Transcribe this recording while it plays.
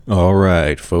All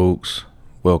right, folks.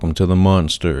 Welcome to the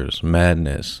Monsters,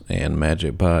 Madness, and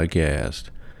Magic Podcast.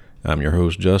 I'm your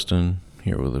host, Justin,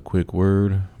 here with a quick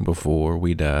word before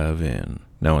we dive in.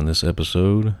 Now, in this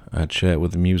episode, I chat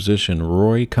with the musician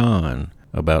Roy Khan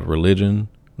about religion,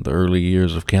 the early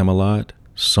years of Camelot,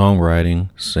 songwriting,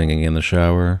 singing in the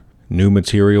shower, new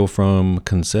material from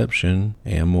Conception,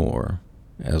 and more.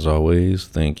 As always,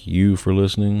 thank you for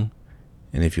listening,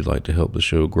 and if you'd like to help the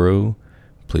show grow,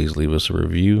 please leave us a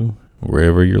review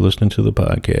wherever you're listening to the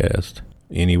podcast.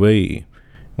 Anyway,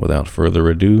 without further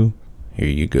ado, here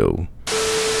you go.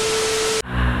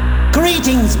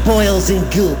 Greetings, boils and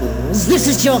ghouls. This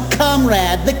is your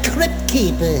comrade, the Crypt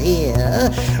Keeper here,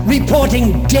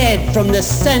 reporting dead from the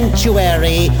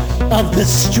sanctuary of the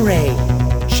strange.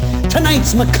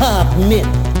 Tonight's macabre myth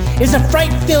is a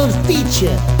fright-filled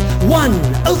feature, one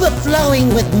overflowing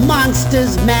with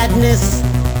monsters, madness,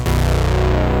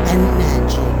 and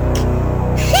magic.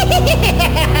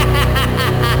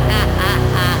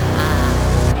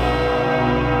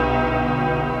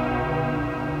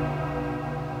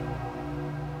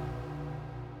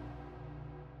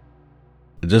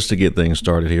 Just to get things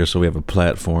started here, so we have a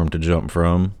platform to jump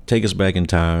from. Take us back in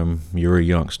time. You're a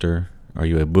youngster. Are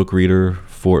you a book reader,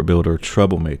 fort builder,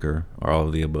 troublemaker, or all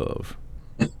of the above?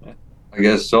 I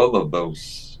guess all of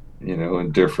those,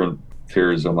 in different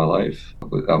periods of my life.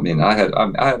 I mean, I had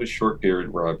a short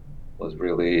period where I was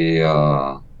really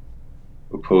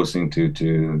opposing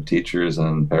to teachers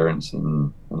and parents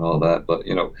and all that. But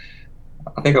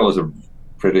I think I was a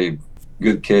pretty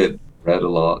good kid. Read a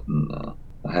lot, and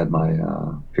I had my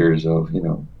periods of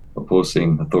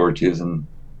opposing authorities and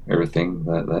everything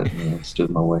that stood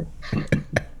in my way.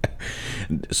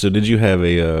 So did you have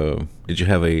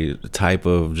a type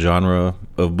of genre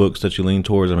of books that you lean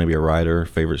towards, or maybe a writer,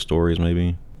 favorite stories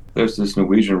maybe? There's this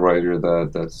Norwegian writer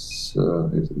that's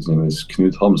his name is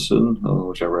Knut Hamsun,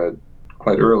 which I read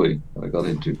quite early. I got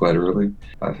into quite early.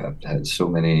 I've had so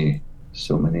many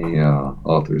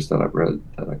authors that I've read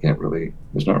that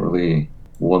there's not really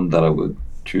one that I would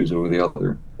choose over the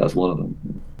other. That's one of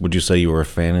them. Would you say you were a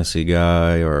fantasy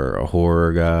guy or a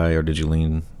horror guy, or did you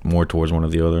lean more towards one or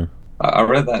the other? I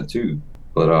read that too,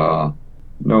 but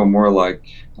no, more like,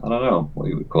 I don't know what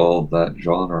you would call that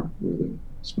genre. Really,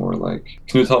 it's more like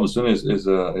Knut Hamsun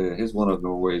is one of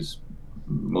Norway's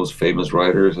most famous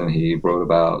writers, and he wrote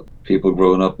about people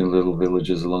growing up in little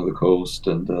villages along the coast,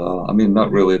 and I mean,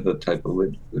 not really the type of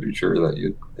literature that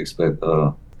you'd expect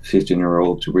a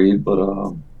 15-year-old to read,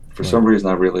 but for some reason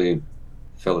I really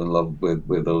fell in love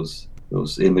with those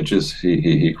images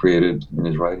he created in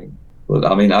his writing. But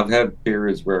I mean, I've had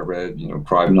periods where I read,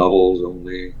 crime novels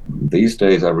only. These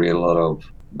days I read a lot of,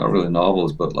 not really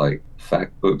novels, but like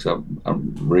fact books.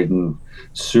 I'm reading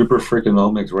Super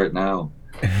Freakonomics right now,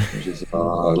 which is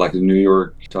like the New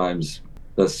York Times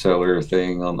bestseller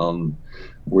thing on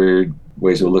weird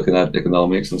ways of looking at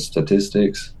economics and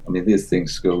statistics. I mean, these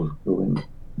things go in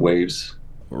waves.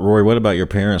 Roy, what about your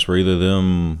parents? Were either of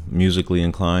them musically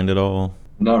inclined at all?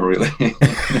 Not really.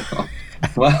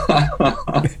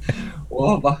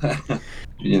 Well,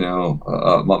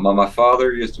 my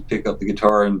father used to pick up the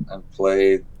guitar and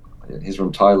play. He's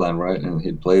from Thailand, right? And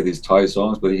he'd play these Thai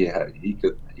songs, but he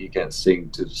can't sing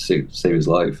to save his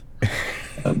life.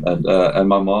 And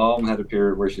my mom had a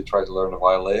period where she tried to learn the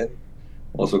violin,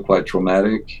 also quite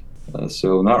traumatic.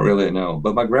 So not really, no.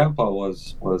 But my grandpa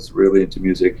was really into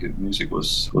music. Music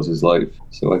was his life.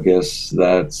 So I guess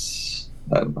that's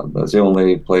the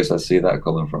only place I see that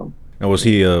coming from. Now, was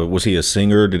he a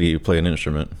singer? Did he play an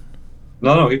instrument?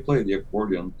 No, he played the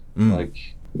accordion. Like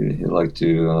he liked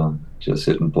to just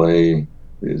sit and play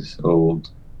his old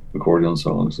accordion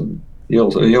songs, and he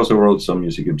also wrote some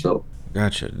music himself.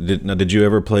 Gotcha. Did you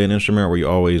ever play an instrument, or were you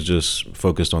always just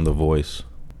focused on the voice?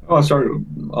 Oh, I started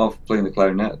off playing the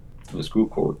clarinet in the school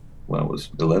corps when I was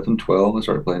 11, 12. I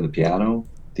started playing the piano.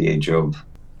 At the age of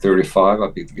 35, I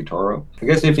picked the guitar up. I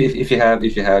guess if you have,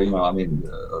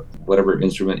 whatever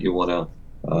instrument you want to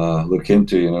look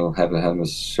into, having a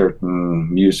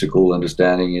certain musical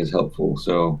understanding is helpful.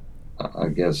 So I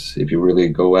guess if you really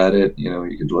go at it,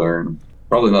 you could learn.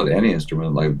 Probably not any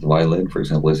instrument, like the violin, for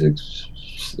example, is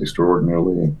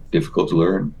extraordinarily difficult to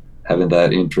learn. Having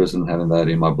that interest and having that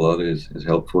in my blood is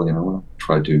helpful. I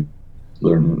try to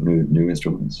learn new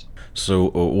instruments. So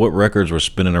what records were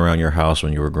spinning around your house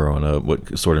when you were growing up?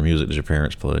 What sort of music did your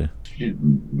parents play?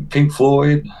 Pink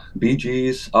Floyd, Bee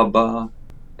Gees, ABBA,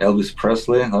 Elvis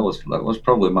Presley. That was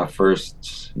probably my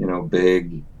first,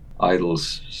 big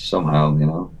idols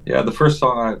somehow. Yeah, the first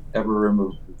song I ever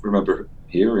remember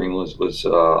hearing was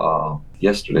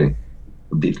Yesterday,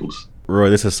 the Beatles. Roy,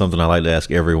 this is something I like to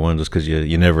ask everyone just because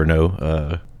you never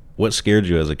know. What scared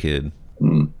you as a kid?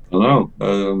 I don't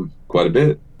know, quite a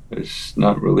bit. It's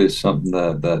not really something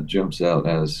that jumps out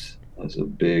as a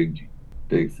big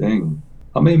thing.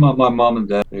 I mean, my mom and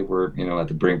dad, they were, at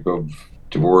the brink of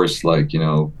divorce, like,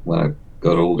 when I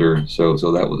got older. So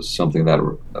that was something that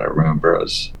I remember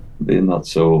as being not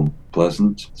so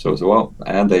pleasant. Well,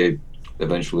 and they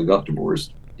eventually got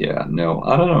divorced. Yeah, no,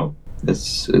 I don't know.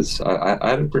 I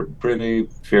had a pretty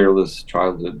fearless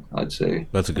childhood, I'd say.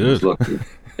 That's I was good. lucky.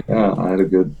 Yeah, I had a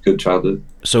good childhood.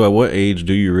 So, at what age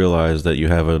do you realize that you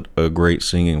have a great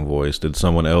singing voice? Did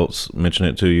someone else mention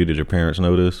it to you? Did your parents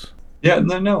notice? Yeah,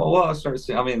 no. Well, I started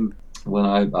singing. I mean, when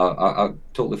I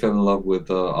totally fell in love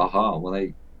with Aha when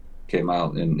they came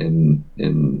out in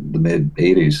the mid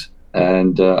 '80s,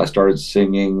 and I started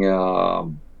singing,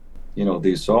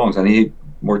 these songs. And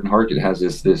Morten Harket has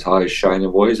this high shiny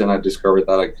voice, and I discovered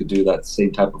that I could do that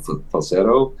same type of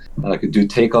falsetto, and I could do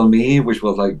 "Take on Me," which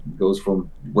was like goes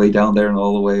from way down there and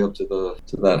all the way up to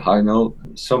that high note.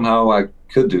 Somehow I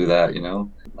could do that.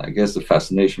 I guess the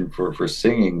fascination for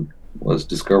singing was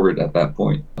discovered at that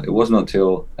point. It wasn't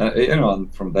until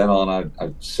from then on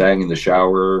I sang in the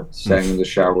shower,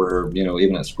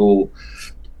 even at school.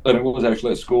 And it was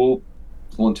actually at school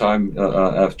one time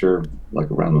after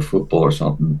like around the football or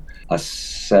something. I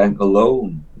sang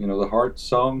Alone, the Heart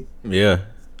song. Yeah.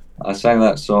 I sang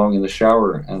that song in the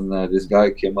shower, and this guy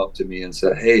came up to me and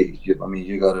said, "Hey, you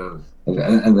gotta."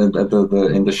 And then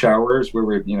in the showers where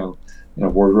we, in a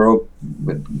wardrobe,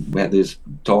 we had these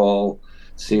tall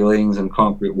ceilings and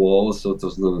concrete walls, so it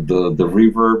was the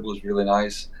reverb was really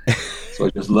nice. So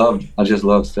I just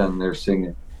loved standing there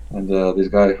singing. And this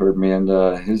guy heard me, and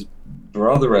his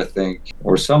brother, I think,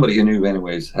 or somebody he knew,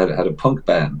 anyways, had a punk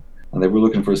band, and they were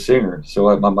looking for a singer.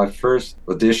 So my first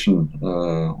audition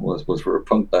was for a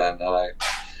punk band,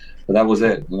 but that was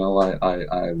it.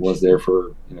 I was there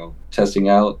for testing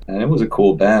out, and it was a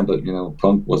cool band, but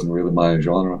punk wasn't really my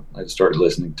genre. I started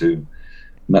listening to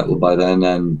metal by then,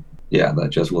 and yeah, that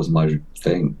just wasn't my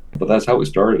thing. But that's how it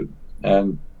started,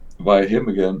 and via him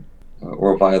again,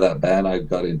 or via that band, I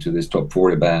got into this top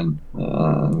 40 band,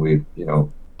 and we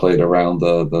played around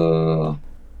the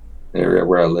area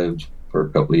where I lived for a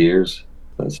couple of years.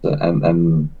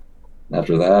 And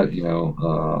after that,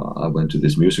 I went to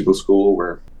this musical school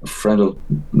where a friend of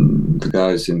the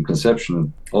guys in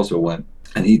Conception also went,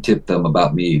 and he tipped them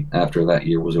about me after that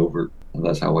year was over, and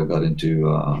that's how I got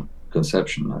into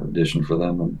Conception. I auditioned for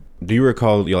them. And do you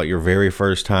recall your very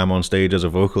first time on stage as a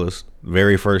vocalist?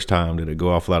 Very first time, did it go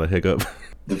off without a hiccup?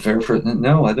 The very first?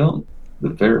 No, I don't. The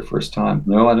very first time?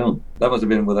 No, I don't. That must have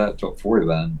been with that top 40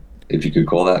 band, if you could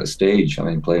call that a stage. I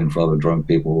mean, playing in front of drunk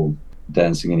people,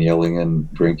 dancing and yelling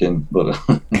and drinking, but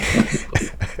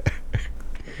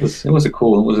it was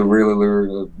a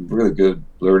really good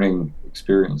learning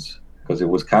experience, because it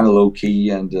was kind of low key,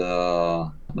 and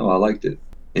no, I liked it.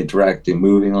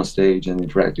 Moving on stage and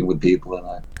interacting with people,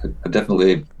 and I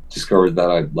definitely discovered that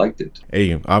I liked it.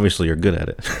 Hey, obviously you're good at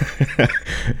it.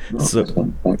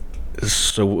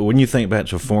 So when you think back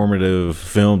to formative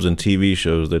films and TV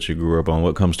shows that you grew up on,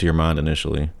 what comes to your mind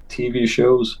initially? TV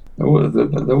shows? There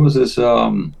was this,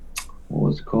 what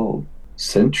was it called?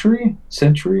 Century?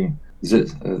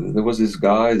 There was this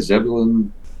guy,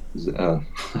 Zebulon.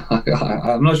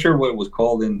 I'm not sure what it was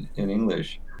called in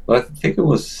English, but I think it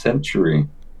was Century.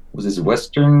 It was this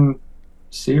Western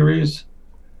series.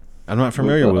 I'm not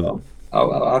familiar with it.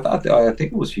 I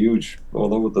think it was huge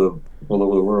all over the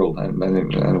world, and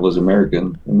it was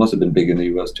American. It must have been big in the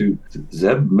U.S. too.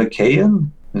 Zeb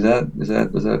McKayan? Is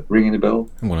that ringing a bell?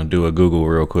 I'm gonna do a Google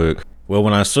real quick. Well,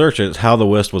 when I search it, How the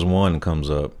West Was Won comes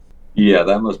up. Yeah,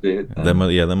 that must be it. That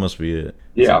must be it.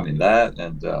 Yeah, I mean that,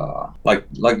 and like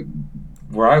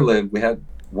where I live, we had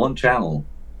one channel,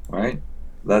 right?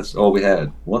 That's all we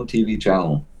had, one TV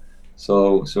channel.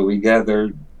 So we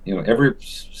gathered, every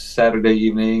Saturday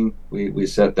evening, we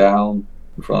sat down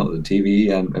in front of the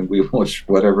TV and we watched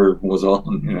whatever was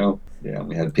on, Yeah,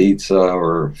 we had pizza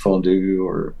or fondue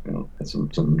or, had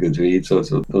something good to eat. So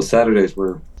those Saturdays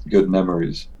were good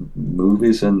memories.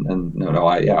 Movies and I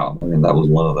mean, that was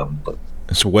one of them. But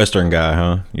it's a Western guy,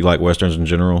 huh? You like Westerns in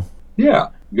general? Yeah,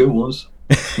 good ones.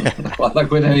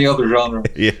 Like with any other genre.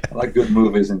 Yeah. I like good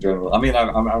movies in general. I mean,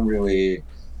 I'm really,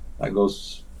 that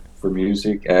goes for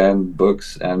music and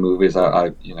books and movies.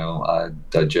 I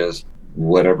digest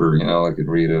whatever, I could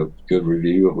read a good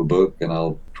review of a book and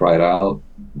I'll try it out.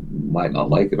 Might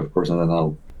not like it, of course, and then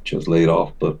I'll just lay it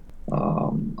off. But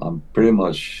I'm pretty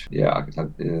much, yeah,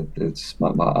 it's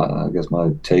I guess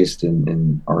my taste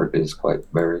in art is quite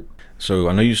varied. So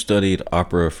I know you studied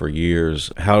opera for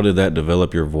years. How did that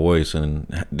develop your voice,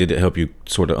 and did it help you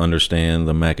sort of understand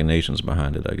the machinations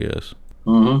behind it, I guess?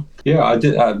 Yeah, I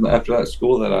did. After that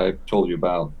school that I told you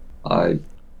about, I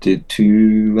did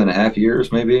 2.5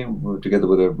 years maybe. We were together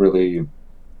with a really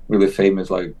famous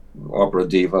like opera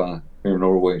diva here in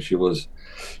Norway. She was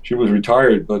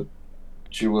retired, but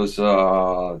she was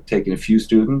taking a few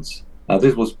students.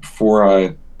 This was before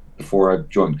I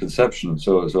joined Conception.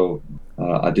 So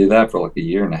I did that for like a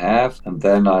year and a half, and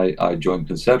then I joined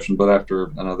Conception. But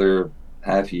after another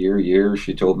half year,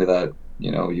 she told me that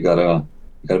you gotta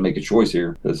make a choice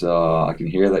here because I can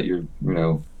hear that you're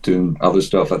doing other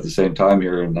stuff at the same time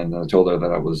here. And then I told her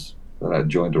that I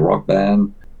joined a rock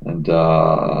band, and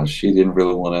she didn't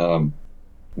really want to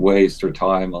waste her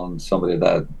time on somebody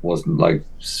that wasn't like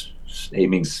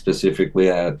aiming specifically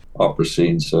at opera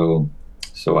scene. So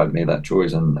I made that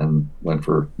choice and went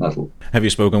for metal. Have you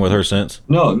spoken with her since?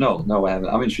 No, no, no, I haven't.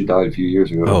 I mean, she died a few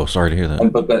years ago. Oh, sorry to hear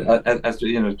that. But as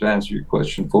to to answer your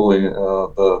question fully,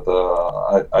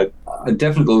 I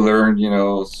definitely learned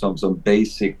some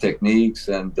basic techniques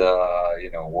and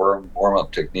warm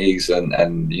up techniques and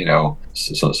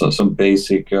some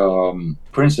basic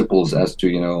principles as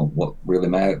to what really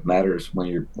matters when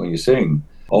you sing.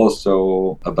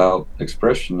 Also about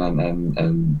expression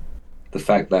and the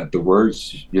fact that the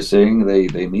words you sing they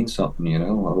mean something.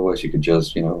 Otherwise you could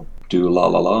just do la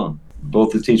la la.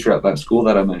 Both the teacher at that school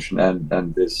that I mentioned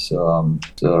and this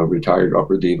retired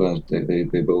opera diva,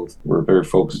 they both were very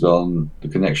focused on the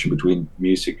connection between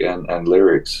music and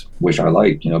lyrics, which I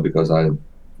like, because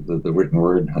the written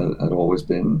word had always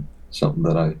been something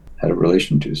that I had a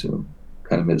relation to, so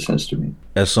kind of made sense to me.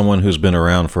 As someone who's been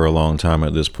around for a long time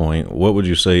at this point, what would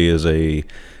you say is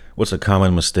what's a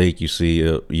common mistake you see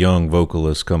a young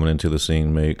vocalist coming into the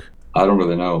scene make? I don't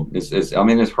really know. I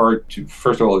mean, it's hard to,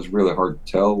 first of all, it's really hard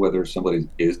to tell whether somebody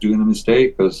is doing a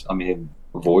mistake because, I mean,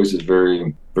 voice is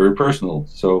very, very personal.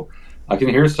 So I can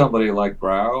hear somebody like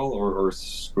growl or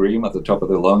scream at the top of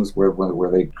their lungs where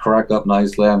they crack up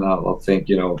nicely, and I'll think,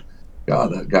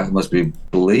 God, that guy must be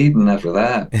bleeding after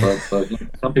that. But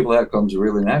some people that comes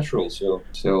really natural. So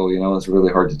it's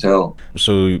really hard to tell.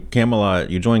 So Camelot,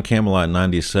 you joined Camelot in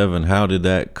 '97. How did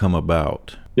that come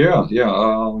about? Yeah, yeah.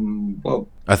 Well,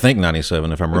 I think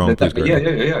 '97. If I'm wrong, please correct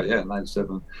me. yeah.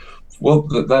 97. Well,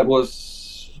 that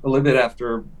was a little bit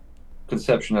after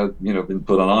Conception had been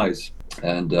put on ice,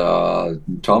 and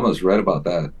Thomas read about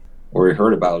that, or he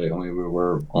heard about it. I mean, we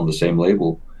were on the same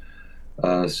label.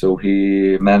 So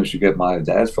he managed to get my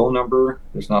dad's phone number.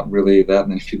 There's not really that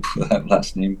many people with that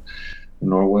last name in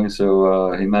Norway,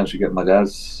 so he managed to get my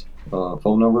dad's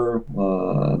phone number,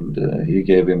 and he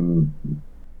gave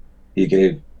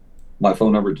my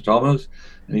phone number to Thomas,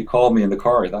 and he called me in the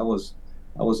car. That was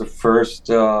the first.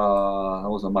 That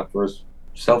was on my first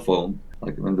cell phone.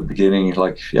 Like in the beginning,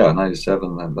 like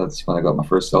 '97, and that's when I got my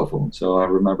first cell phone. So I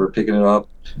remember picking it up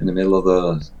in the middle of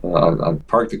I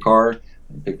parked the car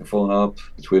and picked the phone up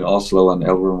between Oslo and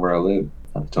Elverum, where I lived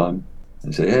at the time.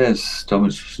 And said, "Yes,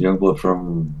 Thomas Youngblood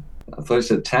from." I thought he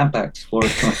said Tampax,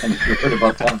 Florida. You heard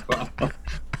about Tampax?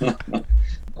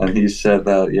 And he said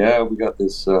that, yeah, we got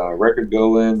this record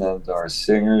going, and our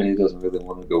singer, he doesn't really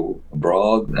want to go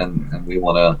abroad, and we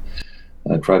want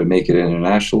to try to make it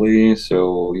internationally.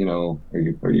 So,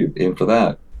 are you in for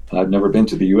that? And I've never been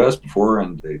to the U.S. before,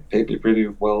 and they paid me pretty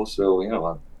well. So,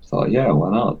 I thought, yeah,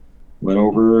 why not? Went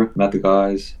over, met the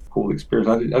guys. Cool experience.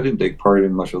 I didn't take part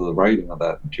in much of the writing of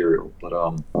that material, but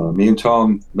me and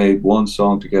Tom made one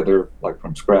song together, like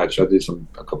from scratch. I did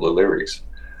a couple of lyrics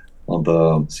on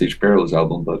the Siege Perilous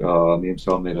album, but me and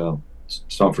Tom made a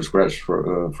song from scratch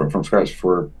for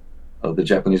the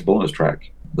Japanese bonus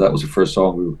track. That was the first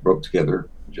song we wrote together.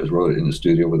 We just wrote it in the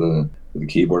studio with a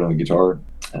keyboard and a guitar,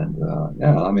 and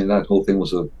I mean that whole thing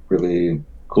was a really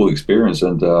cool experience.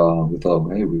 And we thought,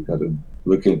 hey, we've got to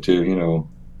look into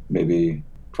maybe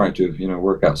trying to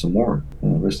work out some more.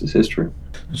 And the rest is history.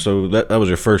 So that was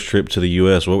your first trip to the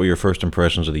U.S. What were your first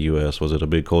impressions of the U.S.? Was it a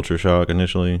big culture shock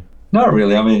initially? Not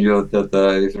really. I mean, if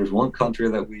there's one country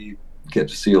that we get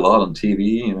to see a lot on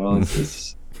TV,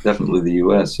 it's definitely the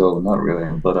U.S. So not really.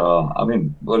 But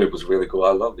it was really cool.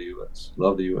 I love the U.S.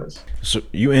 Love the U.S. So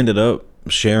you ended up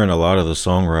sharing a lot of the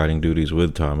songwriting duties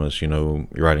with Thomas. You're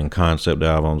writing concept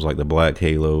albums like the Black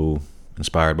Halo,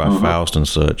 inspired by Faust and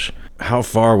such. How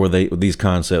far were these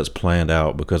concepts planned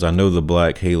out? Because I know the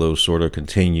Black Halo sort of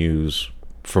continues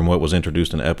from what was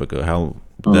introduced in Epica? How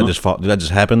did Mhm. that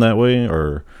just happen that way,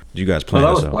 or did you guys No, plan that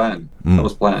this was out? planned. That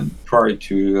was planned. Prior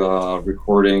to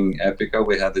recording Epica,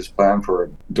 we had this plan for a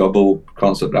double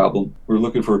concept album. We were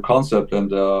looking for a concept,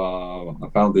 and I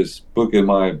found this book in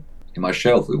my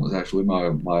shelf. It was actually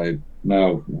my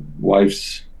now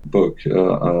wife's book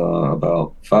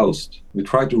about Faust. We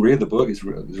tried to read the book. It's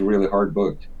a really hard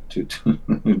book to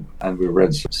and we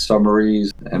read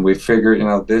summaries, and we figured,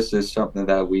 this is something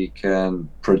that we can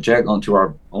project onto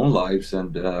our own lives,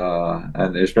 and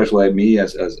especially me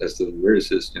as the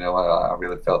lyricist, I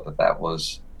really felt that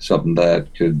was something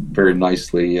that could very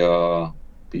nicely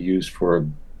be used for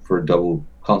a double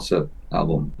concept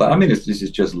album. But I mean, this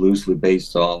is just loosely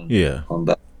based Yeah. on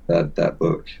that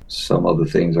book. Some other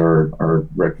things are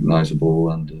recognizable,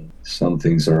 and some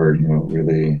things are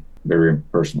really very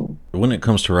personal. When it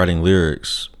comes to writing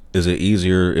lyrics, is it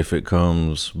easier if it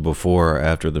comes before or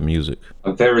after the music?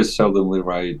 I very seldomly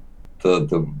write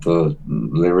the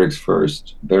lyrics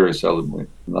first. Very seldomly.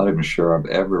 I'm not even sure I've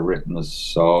ever written a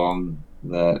song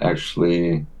that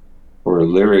actually, or a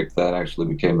lyric that actually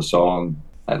became a song.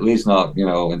 At least not,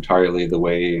 entirely the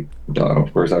way.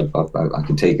 Of course, I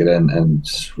can take it and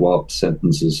swap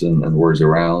sentences and words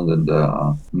around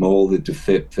and mold it to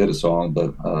fit a song.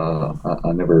 But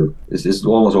I never. It's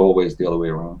almost always the other way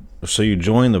around. So you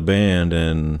joined the band,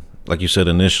 and like you said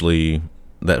initially,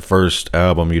 that first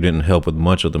album you didn't help with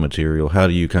much of the material. How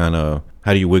do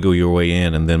you wiggle your way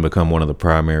in and then become one of the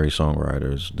primary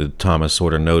songwriters? Did Thomas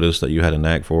sort of notice that you had a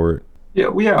knack for it? Yeah,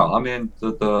 well, yeah. I mean,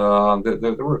 there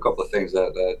were a couple of things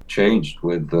that changed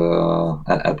with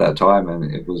at that time,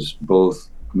 and it was both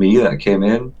me that came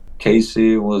in.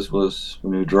 Casey was the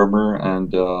new drummer,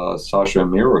 and Sasha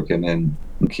and Miro came in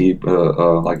and keep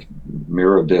like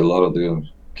Miro did a lot of the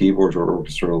keyboards or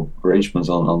orchestral arrangements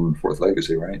on Fourth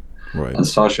Legacy, right? Right. And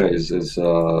Sasha is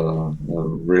a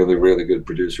really good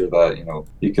producer that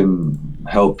he can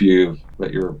help you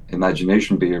let your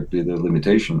imagination be the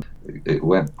limitation. It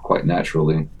went quite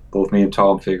naturally. Both me and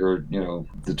Tom figured,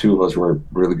 the two of us were a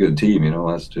really good team,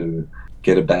 as to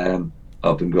get a band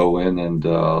up and going, and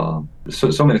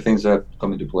so many things that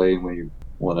come into play when you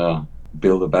want to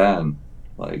build a band.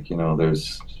 Like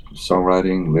there's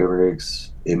songwriting,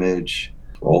 lyrics, image,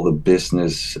 all the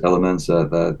business elements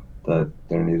that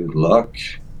they're needed. Luck,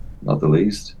 not the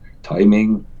least.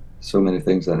 Timing. So many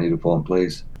things that need to fall in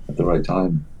place at the right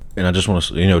time. And I just want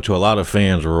to, to a lot of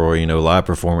fans, Roy, live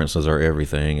performances are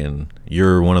everything, and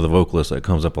you're one of the vocalists that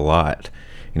comes up a lot.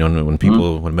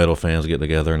 When metal fans get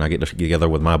together, and I get together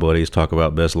with my buddies, talk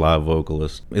about best live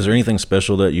vocalists. Is there anything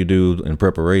special that you do in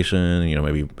preparation?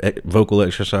 Maybe vocal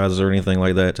exercises or anything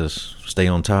like that to stay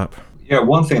on top? Yeah,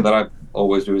 one thing that I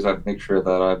always do is I make sure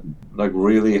that I'm like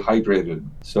really hydrated.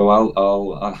 So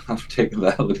I've taken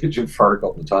that a little bit too far a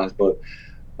couple of times, but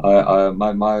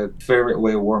my favorite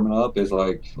way of warming up is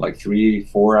like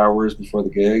 3-4 hours before the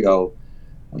gig. I'll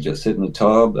just sit in the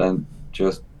tub and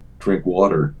just drink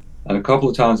water. And a couple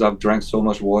of times I've drank so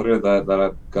much water that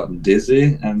I've gotten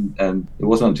dizzy, and it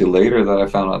wasn't until later that I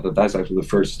found out that that's actually the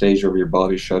first stage of your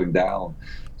body shutting down.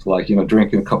 So like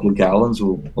drinking a couple of gallons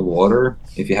of water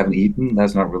if you haven't eaten,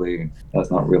 that's not really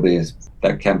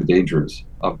that can be dangerous.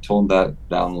 I've toned that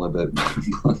down a little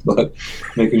bit, but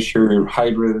making sure you're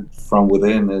hydrated from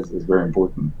within is very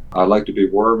important. I like to be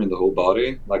warm in the whole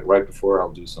body. Like right before, I'll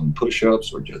do some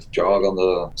push-ups or just jog on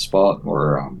the spot.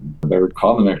 Or a very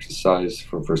common exercise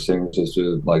for singers is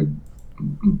to like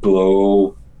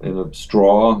blow in a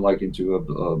straw like into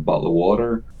a bottle of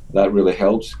water. That really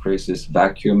helps, creates this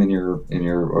vacuum in your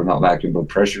or not vacuum but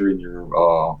pressure in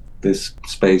your this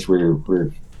space where your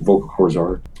vocal cords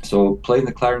are. So playing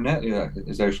the clarinet, yeah,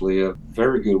 is actually a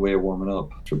very good way of warming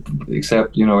up.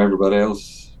 Except everybody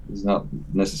else is not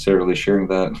necessarily sharing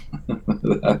that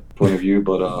that point of view,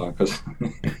 but because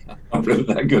I'm really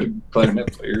that good a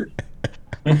clarinet player.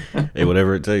 Hey,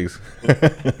 whatever it takes.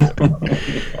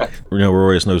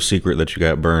 Roy, it's no secret that you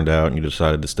got burned out and you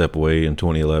decided to step away in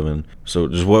 2011. So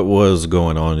just what was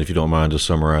going on, if you don't mind just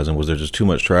summarizing? Was there just too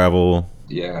much travel?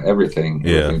 Yeah, everything.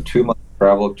 Yeah. Too much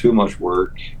travel, too much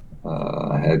work.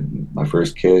 I had my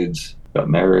first kids, got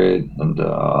married, and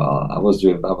I was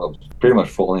pretty much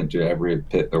falling into every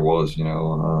pit there was,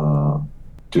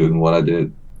 doing what I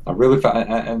did. I really found,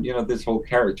 and this whole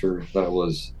character that I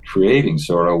was creating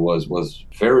sort of was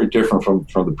very different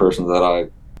from the person that I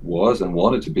was and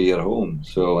wanted to be at home.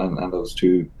 So, and those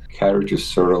two characters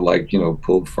sort of like,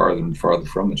 pulled farther and farther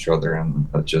from each other,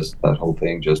 and that whole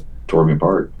thing just tore me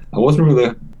apart. I wasn't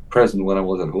really present when I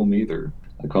was at home either.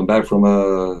 I come back from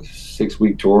a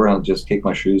 6-week tour and I'll just kick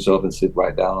my shoes off and sit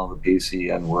right down on the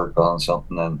PC and work on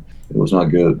something, and it was not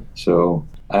good. So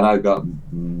and I got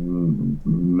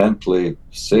mentally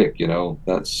sick.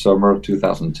 That summer of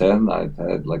 2010, I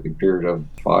had like a period of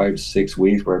 5-6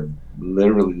 weeks where I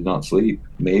literally did not sleep.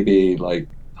 Maybe a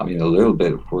little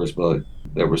bit, of course, but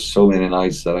there were so many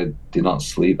nights that I did not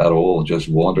sleep at all, just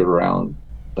wandered around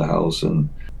the house and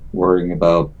worrying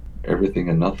about everything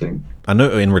and nothing. I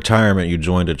know in retirement you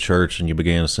joined a church and you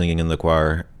began singing in the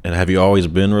choir. And have you always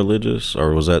been religious,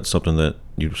 or was that something that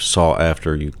you saw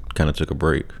after you kind of took a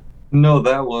break? No,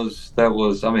 that was.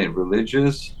 I mean,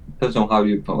 religious. Depends on how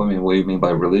you. I mean, what you mean by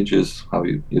religious? How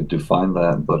you define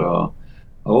that? But I've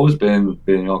always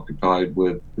been occupied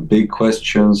with the big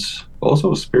questions,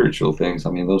 also spiritual things. I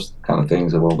mean, those kind of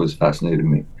things have always fascinated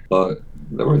me. But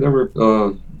there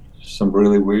were some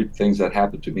really weird things that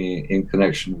happened to me in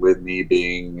connection with me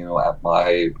being, at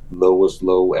my lowest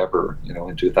low ever,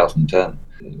 in 2010.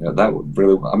 That would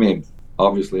really. I mean,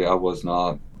 obviously, I was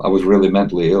not. I was really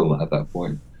mentally ill at that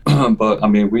point. But I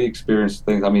mean, we experienced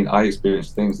things. I mean, I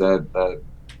experienced things that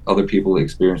other people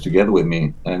experienced together with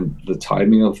me, and the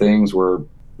timing of things were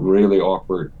really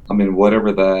awkward. I mean,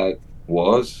 whatever that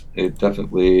was, it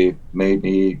definitely made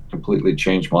me completely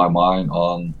change my mind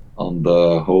on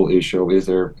the whole issue. Is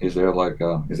there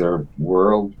a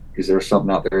world? Is there something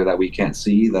out there that we can't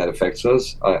see that affects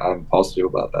us? I'm positive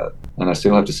about that, and I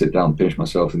still have to sit down and pinch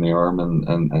myself in the arm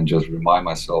and just remind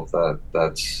myself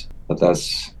that's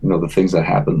the things that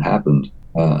happened.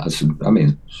 I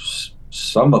mean,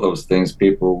 some of those things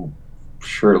people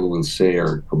surely will say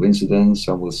are coincidence.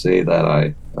 Some will say that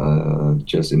I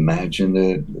just imagined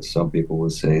it. Some people will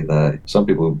say that. Some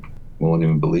people won't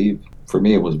even believe. For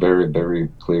me, it was very, very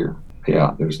clear.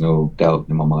 Yeah, there's no doubt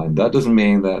in my mind. That doesn't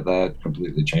mean that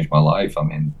completely changed my life. I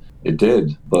mean, it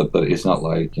did, but it's not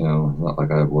like not like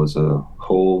I was a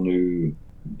whole new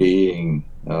being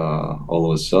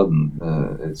all of a sudden.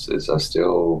 It's I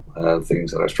still have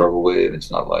things that I struggle with. It's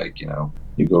not like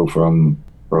you go from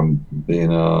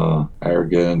being a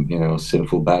arrogant,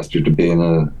 sinful bastard to being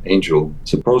an angel.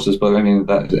 It's a process, but I mean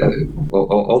that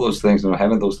all those things,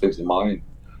 having those things in mind,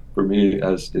 for me,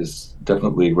 is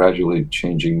definitely gradually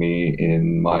changing me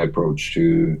in my approach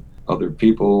to other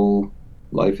people,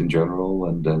 life in general,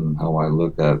 and then how I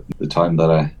look at the time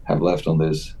that I have left on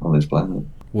this planet.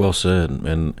 Well said.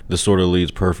 And this sort of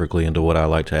leads perfectly into what I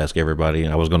like to ask everybody.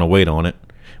 I was going to wait on it,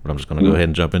 but I'm just going to go ahead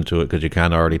and jump into it because you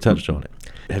kind of already touched on it.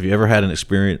 Have you ever had an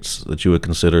experience that you would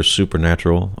consider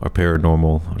supernatural or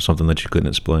paranormal or something that you couldn't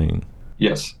explain?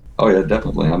 Yes. Oh yeah,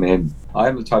 definitely. I mean,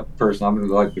 I'm the type of person. I'm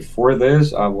like, before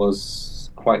this, I was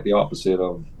quite the opposite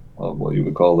of what you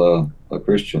would call a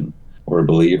Christian or a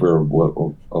believer of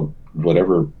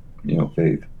whatever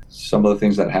faith. Some of the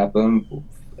things that happen,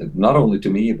 not only to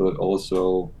me but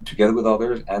also together with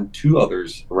others and to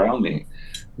others around me,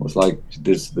 was like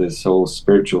this whole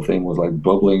spiritual thing was like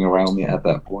bubbling around me at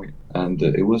that point, and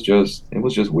it was just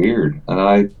weird. And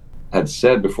I had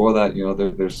said before that,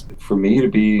 there's for me to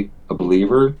be a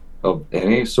believer of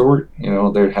any sort,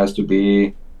 there has to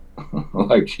be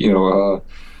like a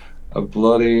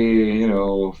bloody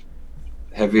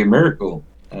heavy miracle,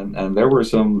 and there were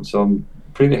some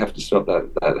pretty hefty stuff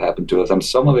that happened to us, and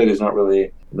some of it is not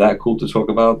really that cool to talk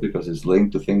about because it's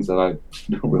linked to things that I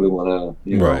don't really want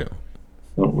to Right.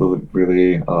 don't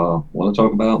really want to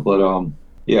talk about. But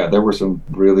yeah, there were some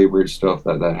really weird stuff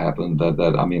that happened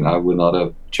that I mean I would not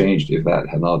have changed if that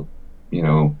had not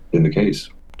been the case.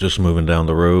 Just moving down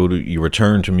the road, you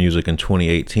returned to music in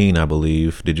 2018, I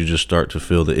believe. Did you just start to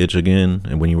feel the itch again?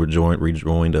 And when you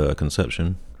rejoined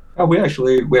Conception? We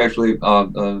actually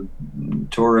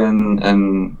Torin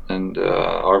and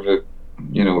Arvid,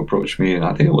 approached me, and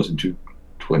I think it was in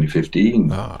 2015,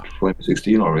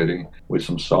 2016 already, with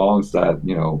some songs that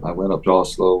I went up to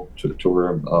Oslo to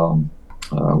tour.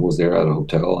 Was there at a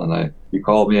hotel, and he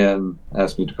called me and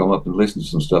asked me to come up and listen to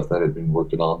some stuff that I'd been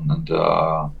working on, and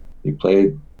he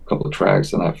played a couple of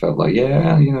tracks, and I felt like,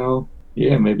 yeah,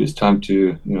 maybe it's time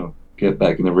to get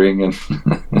back in the ring and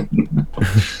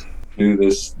do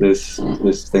this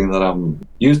thing that I'm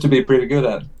used to be pretty good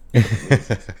at.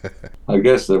 I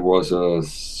guess there was a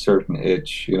certain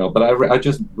itch, but I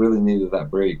just really needed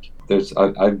that break.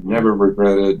 I've never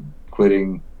regretted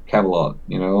quitting Camelot.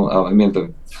 I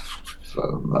mean,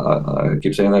 I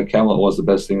keep saying that Camelot was the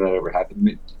best thing that ever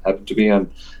happened to me,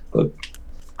 but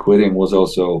quitting was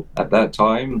also, at that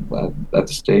time, at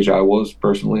the stage I was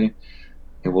personally,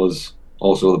 it was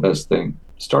also the best thing.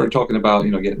 Started talking about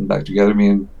getting back together, me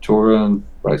and Tora, and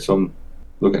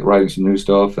look at writing some new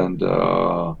stuff, and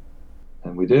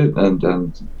we did,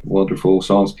 and wonderful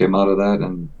songs came out of that,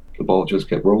 and the ball just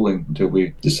kept rolling until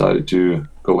we decided to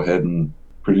go ahead and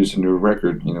produce a new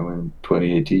record, in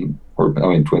 2018, or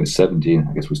 2017.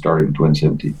 I guess we started in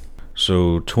 2017.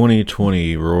 So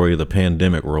 2020, Roy, the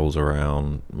pandemic rolls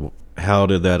around. How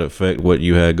did that affect what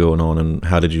you had going on, and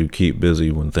how did you keep busy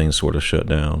when things sort of shut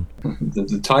down?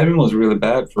 The timing was really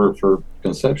bad for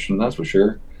Conception, that's for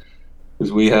sure,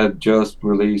 because we had just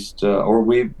released, or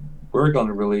we were going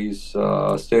to release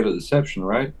State of Deception,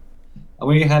 right? And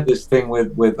we had this thing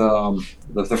with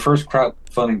the first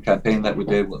crowdfunding campaign that we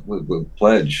did with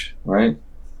Pledge, right?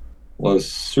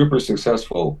 Was super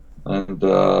successful,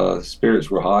 and spirits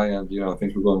were high, and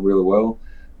things were going really well.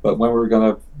 But when we were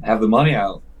going to have the money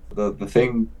out, the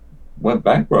thing went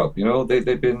bankrupt.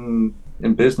 They've been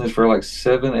in business for like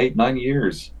 7, 8, 9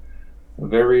 years. A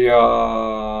very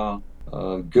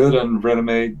good and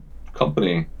ready-made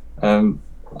company, and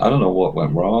I don't know what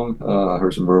went wrong. I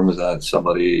heard some rumors that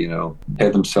somebody,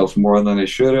 paid themselves more than they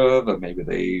should have, and maybe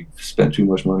they spent too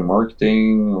much money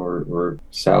marketing or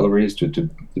salaries to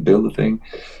build the thing.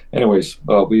 Anyways,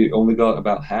 we only got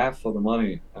about half of the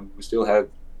money, and we still had,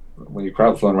 when you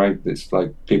crowdfund, right, it's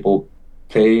like people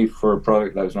pay for a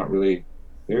product that is not really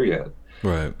there yet.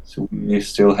 Right. So we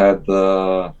still had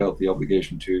felt the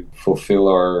obligation to fulfill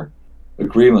our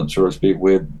agreement, so to speak,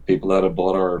 with people that had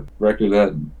bought our record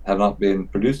that had not been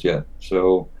produced yet.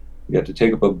 So we had to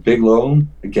take up a big loan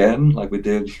again, like we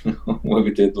did when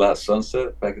we did Last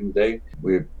Sunset back in the day.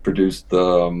 We produced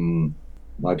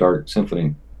My Dark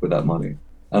Symphony with that money.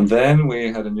 And then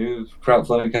we had a new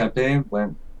crowdfunding campaign,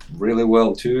 went really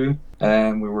well too.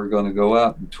 And we were going to go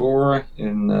out and tour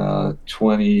in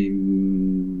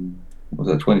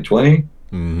 2020.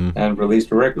 Mm-hmm. And release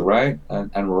the record, right?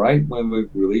 And right when we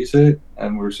release it,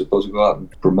 and we're supposed to go out and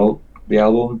promote the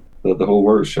album, the whole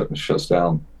world shuts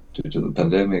down due to the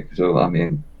pandemic. So I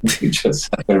mean, we just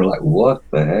sat there like, what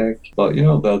the heck? But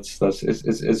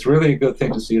it's really a good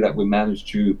thing to see that we managed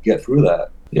to get through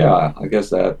that. Yeah, I guess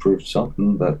that proved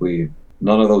something, that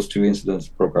none of those two incidents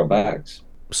broke our backs.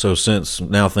 So since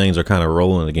now things are kind of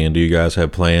rolling again, do you guys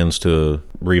have plans to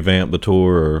revamp the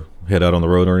tour or head out on the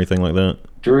road or anything like that?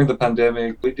 During the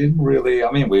pandemic, we didn't really,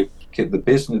 the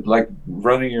business, like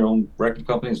running your own record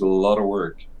company is a lot of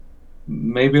work.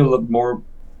 Maybe a little bit more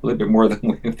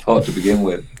than we thought to begin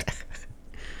with.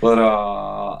 But,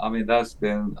 that's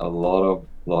been a lot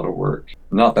of work.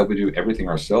 Not that we do everything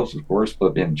ourselves, of course,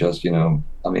 but we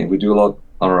do a lot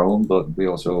on our own, but we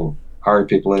also hire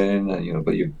people in, and,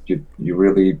 but you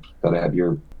really got to have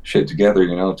your shit together,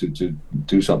 to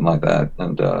do something like that.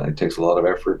 And it takes a lot of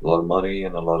effort, a lot of money,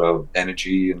 and a lot of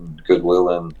energy and goodwill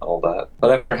and all that.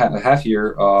 But after a half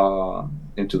year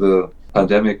into the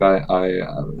pandemic, I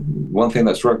one thing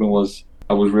that struck me was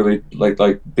I was really like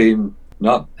being,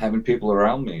 not having people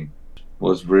around me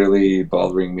was really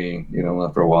bothering me,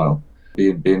 after a while.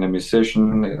 Being a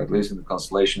musician, at least in the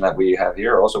constellation that we have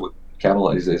here, also with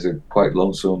Camelot, is a quite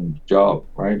lonesome job,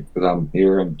 right? Because I'm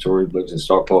here and Tori lives in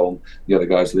Stockholm. The other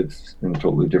guys live in a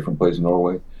totally different place in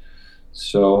Norway.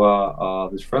 So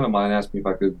this friend of mine asked me if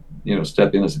I could,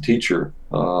 step in as a teacher.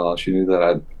 She knew that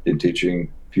I'd been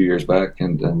teaching a few years back,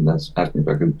 and that's asked me if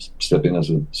I could step in as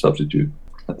a substitute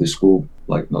at this school,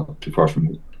 like not too far from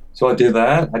me. So I did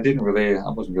that. I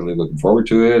wasn't really looking forward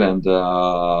to it, and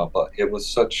but it was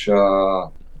such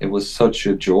a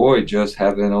joy just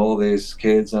having all these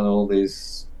kids and all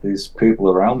these people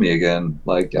around me again.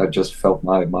 Like, I just felt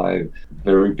my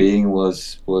very being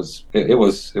was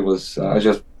I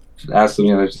just asked them,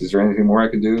 is there anything more I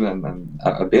can do? And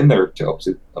I've been there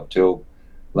up till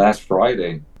last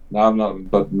Friday. Now I'm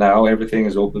not, but now everything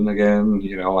is open again,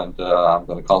 and I'm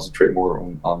going to concentrate more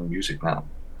on music now.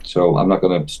 So I'm not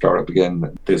going to start up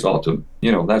again this autumn.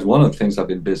 That's one of the things I've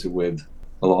been busy with,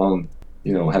 along,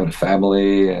 having a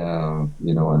family, and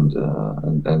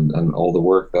all the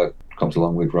work that comes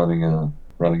along with running a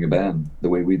band the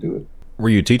way we do it. Were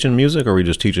you teaching music, or were you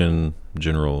just teaching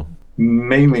general?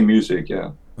 Mainly music, yeah.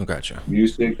 Oh, gotcha.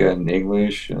 Music and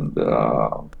English and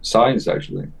science,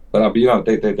 actually. But they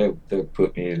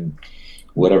put me in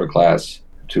whatever class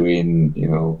between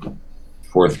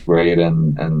 4th grade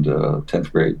and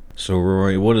 10th grade. So,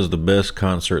 Roy, what is the best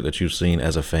concert that you've seen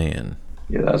as a fan?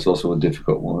 Yeah, that's also a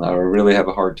difficult one. I really have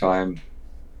a hard time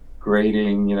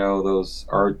grading, those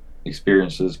art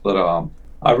experiences. But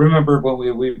I remember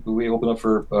when we opened up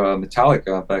for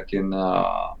Metallica back in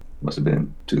must have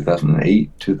been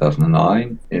 2008,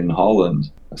 2009 in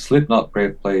Holland. Slipknot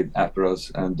played after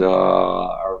us, and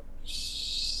our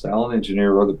sound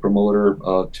engineer or the promoter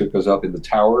took us up in the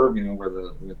tower, where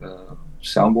the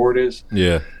soundboard is.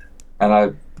 Yeah. And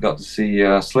I got to see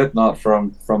Slipknot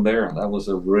from there. That was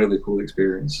a really cool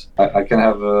experience. I can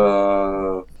have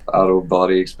out of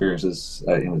body experiences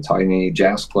in a tiny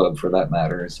jazz club, for that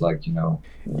matter. It's like,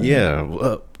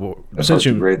 Yeah. it's hard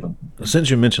to grade them. Since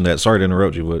you mentioned that, sorry to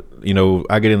interrupt you, but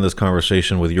I get in this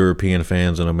conversation with European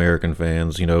fans and American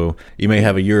fans. You may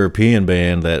have a European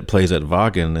band that plays at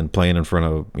Wacken and playing in front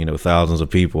of thousands of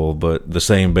people, but the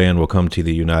same band will come to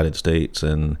the United States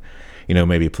and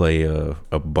maybe play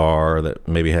a bar that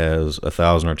maybe has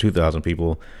 1,000 or 2,000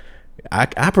 people. I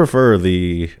prefer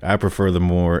the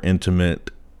more intimate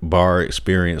bar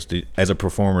experience. As a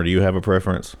performer, do you have a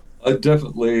preference? I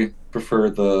definitely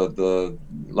prefer the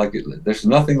like. There's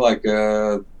nothing like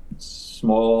a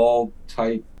small,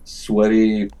 tight,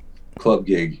 sweaty club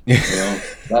gig.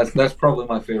 That's probably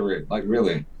my favorite. Like,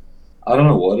 really, I don't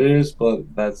know what it is, but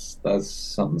that's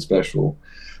something special.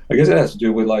 I guess it has to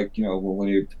do with, like, when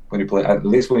you play, at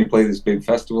least when you play these big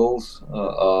festivals,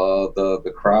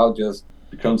 the crowd just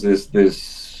becomes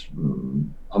this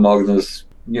homogenous,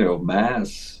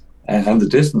 mass, and the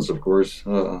distance, of course,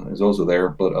 is also there.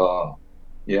 But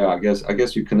yeah, I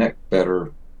guess you connect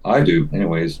better. I do,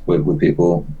 anyways, with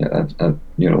people at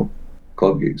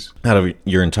club gigs. Out of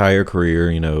your entire career,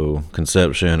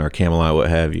 Conception or Camelot, what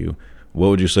have you, what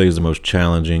would you say is the most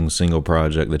challenging single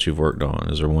project that you've worked on?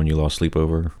 Is there one you lost sleep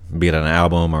over, be it an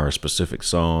album or a specific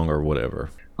song or whatever?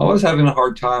 I was having a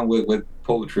hard time with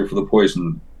Poetry for the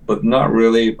Poison, but not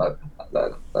really. But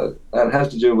that has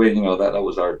to do with that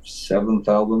was our 7th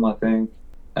album, I think,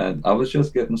 and I was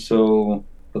just getting so.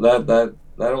 But that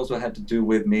also had to do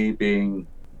with me being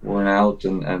worn out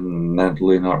and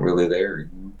mentally not really there,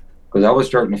 because I was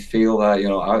starting to feel that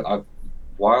I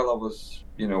while I was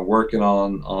working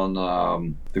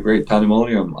on The Great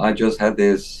Pandemonium, I just had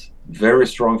this very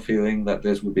strong feeling that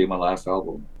this would be my last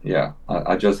album. Yeah,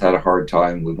 I just had a hard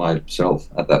time with myself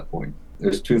at that point.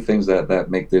 There's two things that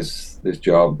make this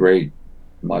job great,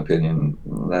 in my opinion.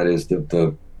 That is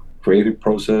the creative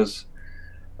process,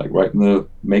 like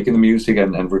making the music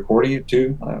and recording it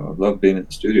too. I love being in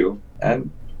the studio and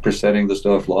presenting the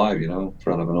stuff live, in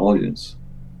front of an audience.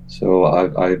 So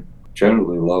I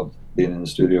generally love being in the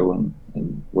studio and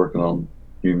working on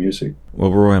new music.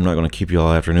 Well, Roy, I'm not going to keep you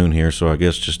all afternoon here, so I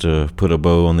guess just to put a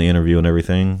bow on the interview and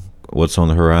everything, what's on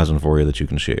the horizon for you that you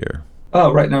can share?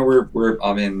 Right now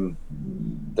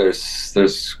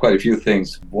there's quite a few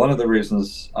things. One of the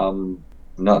reasons I'm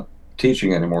not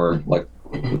teaching anymore, like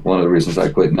one of the reasons I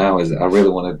quit now, is I really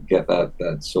want to get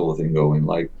that solo thing going.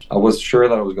 Like, I was sure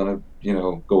that I was going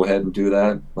to go ahead and do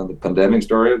that when the pandemic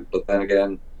started, but then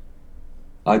again,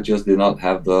 I just did not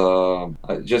have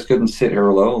I just couldn't sit here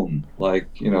alone, like,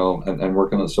 and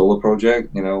work on a solo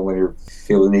project, when you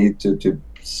feel the need to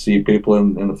see people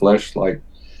in the flesh, like,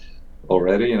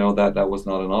 already, that was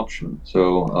not an option.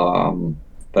 So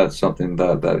that's something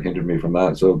that hindered me from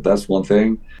that. So that's one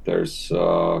thing. There's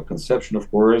Conception, of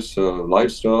course,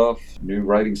 live stuff, new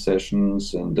writing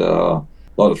sessions, and a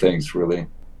lot of things, really.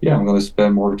 Yeah, I'm going to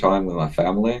spend more time with my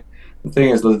family. The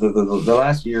thing is, the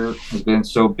last year has been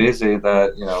so busy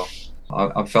that,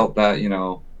 I felt that,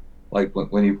 like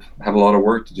when you have a lot of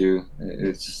work to do,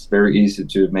 it's very easy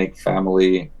to make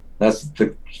family. That's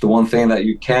the one thing that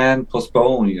you can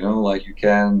postpone, like you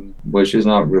can, which is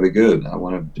not really good. I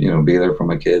want to, be there for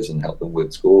my kids and help them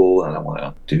with school, and I want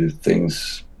to do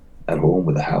things at home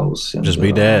with the house. And, just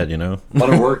be dad, I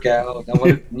want to work out. I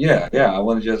want to, I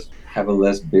want to just have a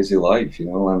less busy life, and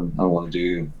I want to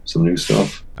do some new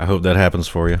stuff. I hope that happens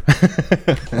for you.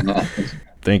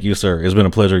 Thank you, sir. It's been a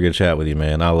pleasure to get a chat with you,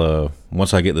 man. I'll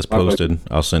once I get this posted,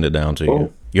 I'll send it down to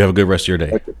you. You have a good rest of your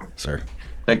day, sir.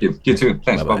 Thank you. You too.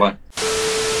 Thanks. Bye-bye.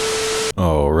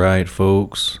 All right,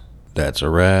 folks. That's a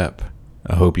wrap.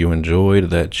 I hope you enjoyed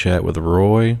that chat with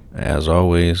Roy. As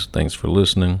always, thanks for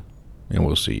listening, and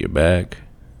we'll see you back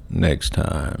next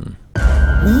time.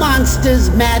 Monsters,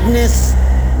 madness,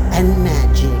 and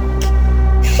magic.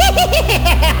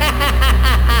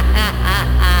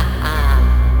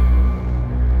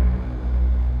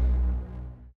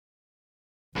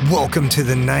 Welcome to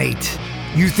the night.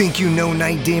 You think you know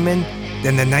Night Demon?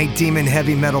 Then the Night Demon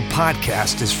Heavy Metal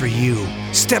Podcast is for you.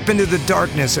 Step into the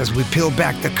darkness as we peel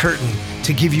back the curtain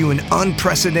to give you an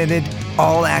unprecedented,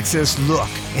 all-access look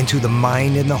into the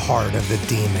mind and the heart of the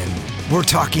demon. We're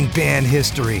talking band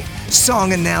history,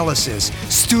 song analysis,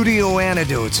 studio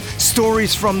anecdotes,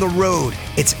 stories from the road.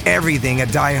 It's everything a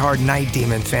diehard Night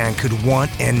Demon fan could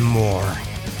want and more.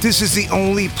 This is the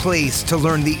only place to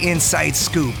learn the inside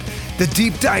scoop, the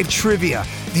deep dive trivia,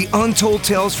 the untold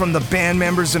tales from the band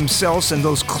members themselves and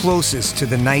those closest to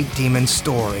the Night Demon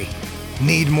story.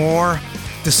 Need more?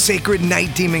 The sacred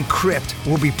Night Demon Crypt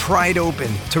will be pried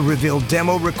open to reveal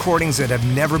demo recordings that have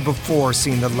never before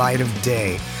seen the light of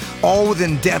day, all with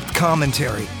in-depth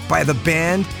commentary by the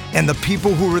band and the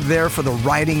people who were there for the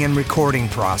writing and recording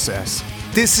process.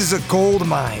 This is a gold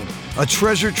mine, a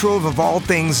treasure trove of all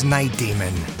things Night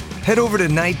Demon. Head over to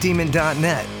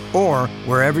nightdemon.net or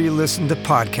wherever you listen to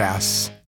podcasts.